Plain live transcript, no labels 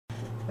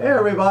Hey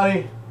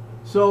everybody!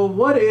 So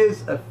what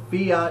is a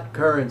fiat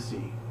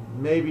currency?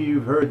 Maybe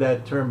you've heard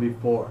that term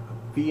before,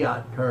 a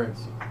fiat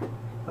currency.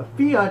 A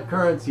fiat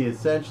currency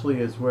essentially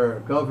is where a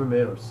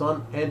government or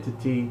some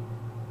entity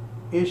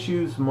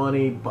issues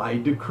money by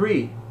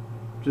decree.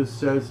 Just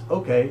says,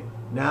 okay,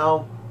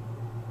 now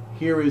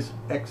here is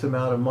X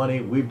amount of money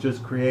we've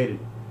just created.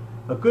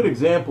 A good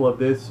example of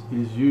this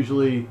is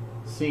usually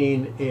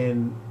seen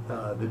in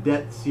the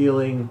debt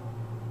ceiling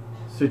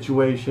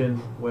situation,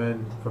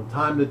 when from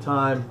time to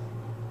time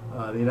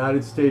the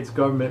United States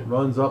government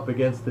runs up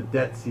against the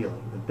debt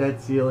ceiling. The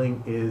debt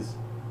ceiling is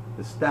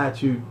the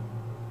statute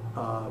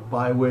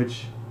by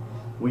which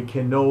we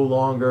can no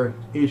longer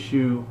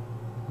issue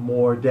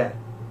more debt.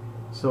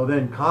 So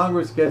then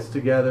Congress gets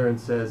together and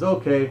says,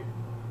 okay,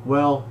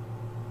 well,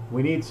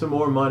 we need some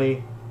more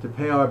money to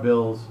pay our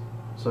bills,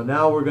 so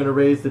now we're going to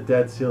raise the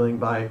debt ceiling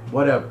by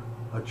whatever,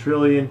 $1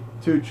 trillion,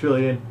 $2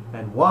 trillion,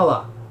 and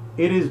voila,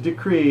 it is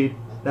decreed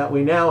that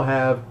we now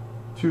have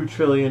 $2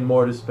 trillion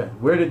more to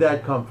spend. Where did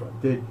that come from?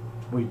 Did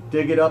we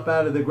dig it up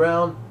out of the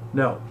ground?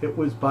 No, it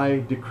was by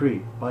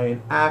decree, by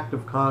an act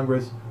of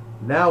Congress.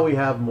 Now we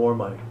have more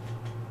money.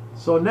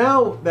 So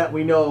now that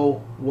we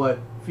know what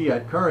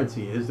fiat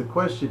currency is, the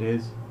question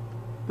is,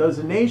 does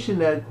a nation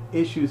that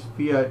issues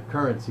fiat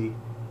currency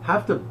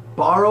have to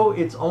borrow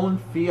its own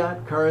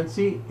fiat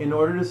currency in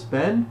order to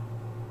spend?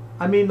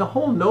 I mean, the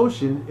whole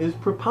notion is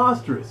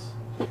preposterous.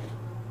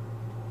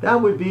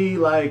 That would be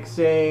like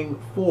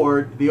saying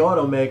Ford, the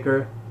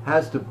automaker,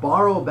 has to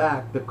borrow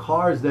back the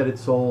cars that it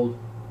sold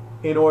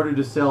in order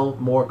to sell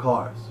more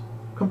cars.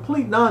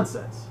 Complete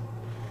nonsense.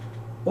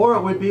 Or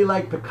it would be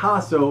like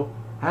Picasso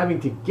having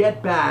to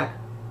get back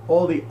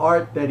all the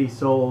art that he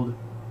sold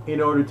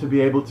in order to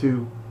be able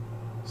to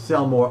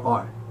sell more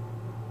art.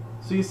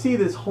 So you see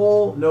this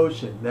whole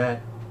notion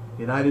that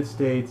the United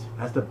States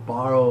has to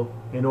borrow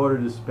in order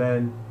to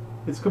spend.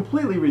 It's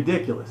completely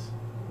ridiculous.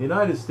 The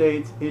United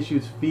States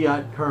issues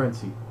fiat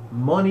currency,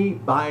 money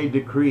by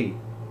decree.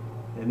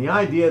 And the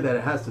idea that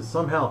it has to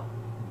somehow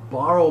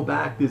borrow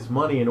back this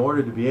money in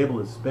order to be able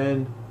to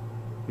spend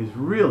is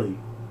really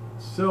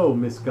so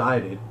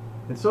misguided.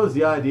 And so is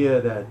the idea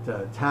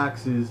that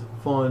taxes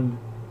fund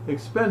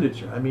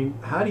expenditure. I mean,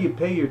 how do you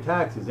pay your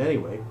taxes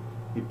anyway?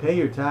 You pay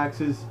your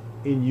taxes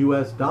in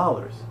US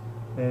dollars.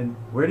 And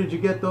where did you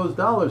get those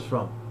dollars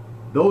from?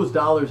 Those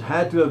dollars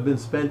had to have been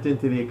spent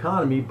into the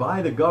economy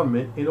by the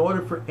government in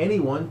order for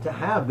anyone to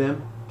have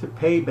them to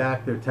pay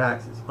back their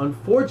taxes.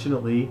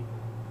 Unfortunately,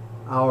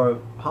 our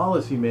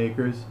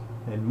policymakers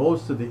and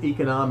most of the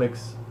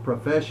economics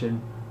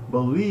profession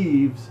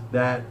believes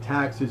that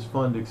taxes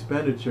fund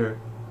expenditure,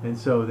 and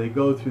so they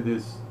go through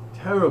this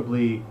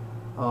terribly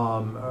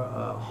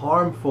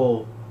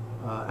harmful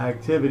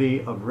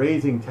activity of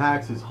raising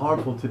taxes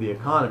harmful to the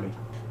economy.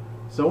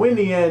 So in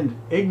the end,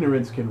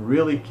 ignorance can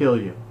really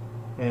kill you.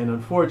 And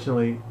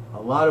unfortunately, a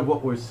lot of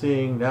what we're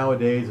seeing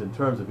nowadays in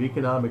terms of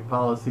economic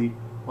policy,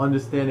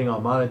 understanding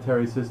our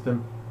monetary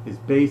system, is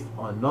based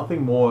on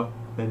nothing more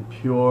than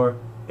pure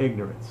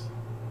ignorance.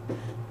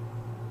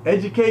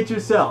 Educate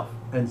yourself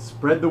and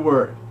spread the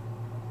word.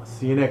 I'll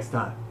see you next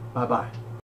time. Bye-bye.